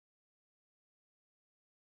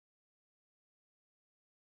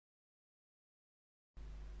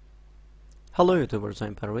Hello YouTubers,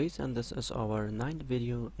 I'm Parvez and this is our 9th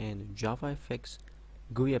video in JavaFX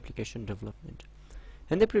GUI Application Development.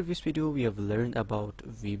 In the previous video we have learned about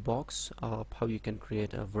VBox, how you can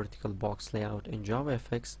create a vertical box layout in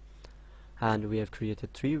JavaFX, and we have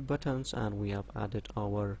created 3 buttons and we have added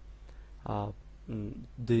our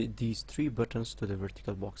these 3 buttons to the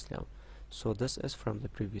vertical box layout. So this is from the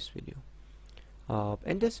previous video.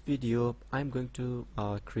 In this video I'm going to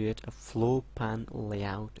create a FlowPane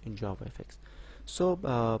layout in JavaFX.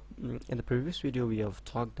 So in the previous video we have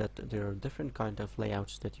talked that there are different kind of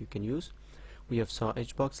layouts that you can use. We have saw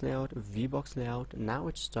HBox layout, VBox layout. Now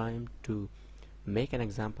it's time to make an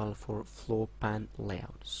example for FlowPane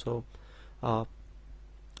layout. So a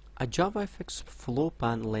JavaFX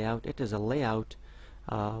FlowPane layout, it is a layout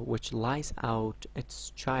which lays out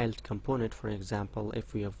its child component. For example,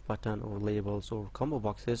 if we have button or labels or combo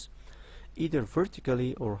boxes, either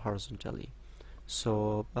vertically or horizontally.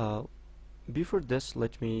 So before this,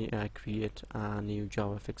 let me create a new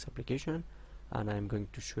JavaFX application, and I'm going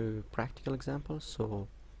to show you a practical example. So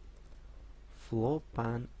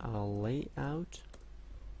FlowPane layout,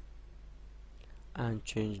 and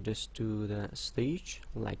change this to the stage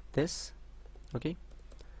like this. Okay,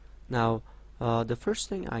 now the first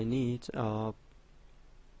thing I need,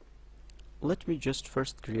 let me just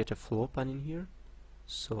first create a FlowPane in here.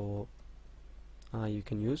 So you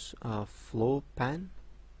can use FlowPane,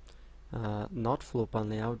 not FlowPane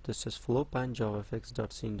layout. This is FlowPane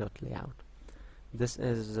JavaFX.scene.layout. This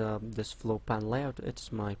is this FlowPane layout.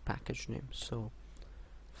 It's my package name. So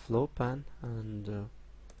FlowPane and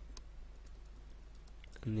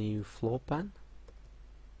new FlowPane.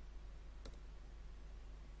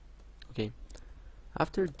 Okay.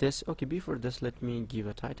 After this, okay, before this, let me give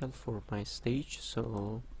a title for my stage.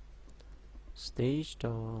 So stage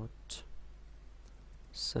dot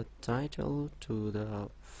set title to the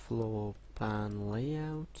FlowPane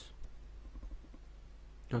layout.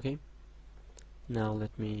 Okay, now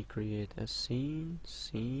let me create a scene,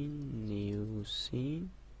 new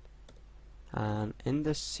scene, and in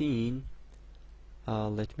the scene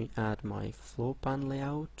let me add my FlowPane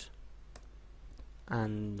layout,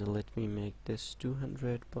 and let me make this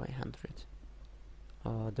 200 by 100,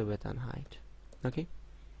 the width and height. Okay,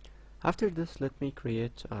 after this, let me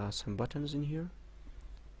create some buttons in here.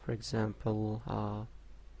 For example,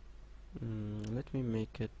 let me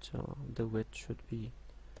make it the width should be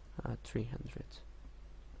 300.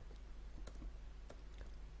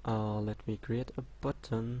 Let me create a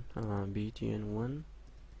button, btn1,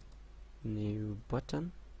 new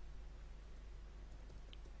button,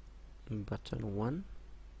 button 1.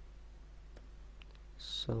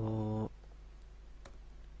 So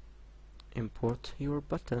import your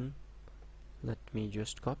button. Let me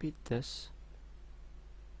just copy this,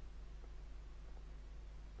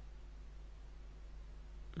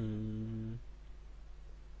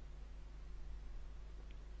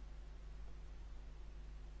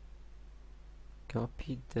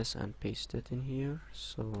 copy this and paste it in here.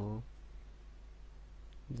 So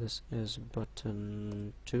this is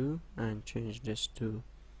button 2, and change this to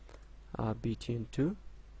btn2.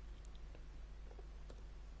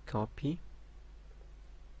 Copy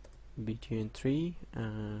btn3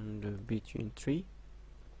 and btn3,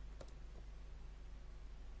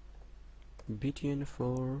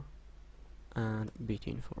 btn4 and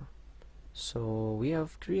btn4. So we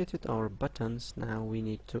have created our buttons. Now we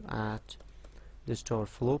need to add this to our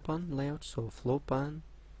FlowPane layout. So FlowPane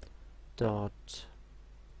dot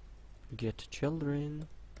get children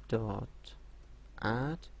dot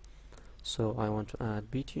add. So I want to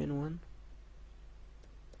add btn1,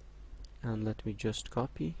 and let me just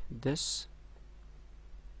copy this,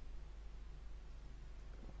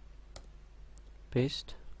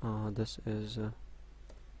 paste. This is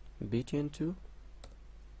btn2,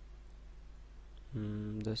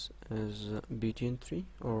 this is btn3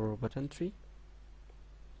 or button 3,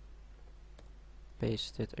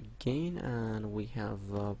 paste it again, and we have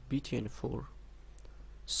btn4.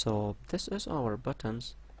 So this is our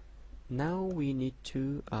buttons. Now we need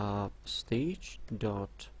to stage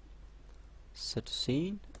dot set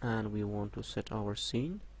scene, and we want to set our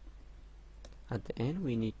scene. At the end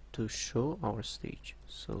we need to show our stage,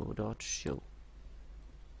 so dot show.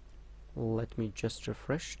 Let me just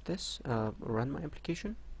refresh this, run my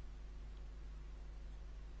application,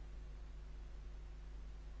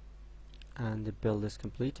 and the build is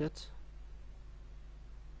completed.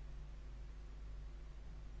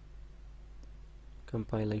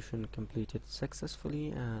 Compilation completed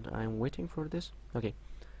successfully, and I'm waiting for this. Okay,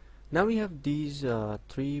 now we have these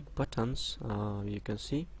 3 buttons, you can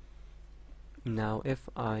see. Now if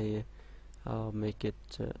I make it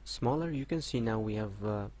smaller, you can see now we have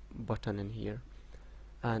a button in here.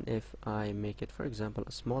 And if I make it, for example,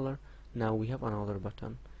 smaller, now we have another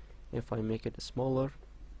button. If I make it smaller,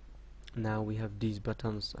 now we have these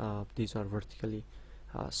buttons. These are vertically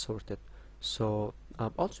sorted. So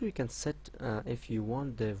also you can set if you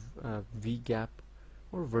want the V gap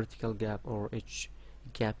or vertical gap or H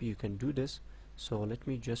gap, you can do this. So let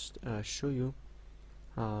me just show you.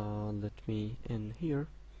 Let me in here,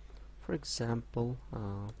 for example,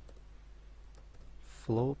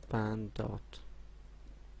 FlowPane dot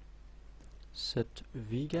set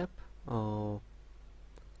V gap.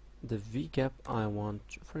 The V gap I want,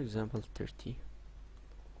 for example, 30.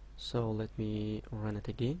 So let me run it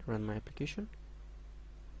again, run my application.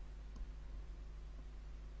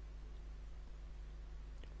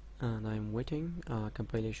 And I'm waiting,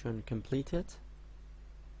 compilation completed.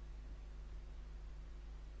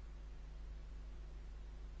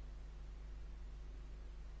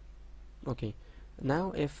 Okay,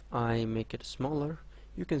 now if I make it smaller,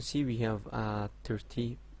 you can see we have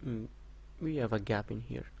 30, we have a gap in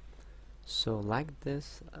here. So like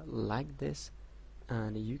this,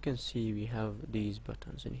 and you can see we have these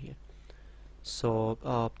buttons in here. So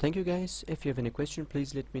thank you guys. If you have any question,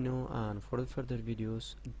 please let me know, and for the further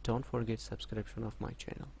videos, don't forget subscription of my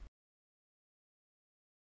channel.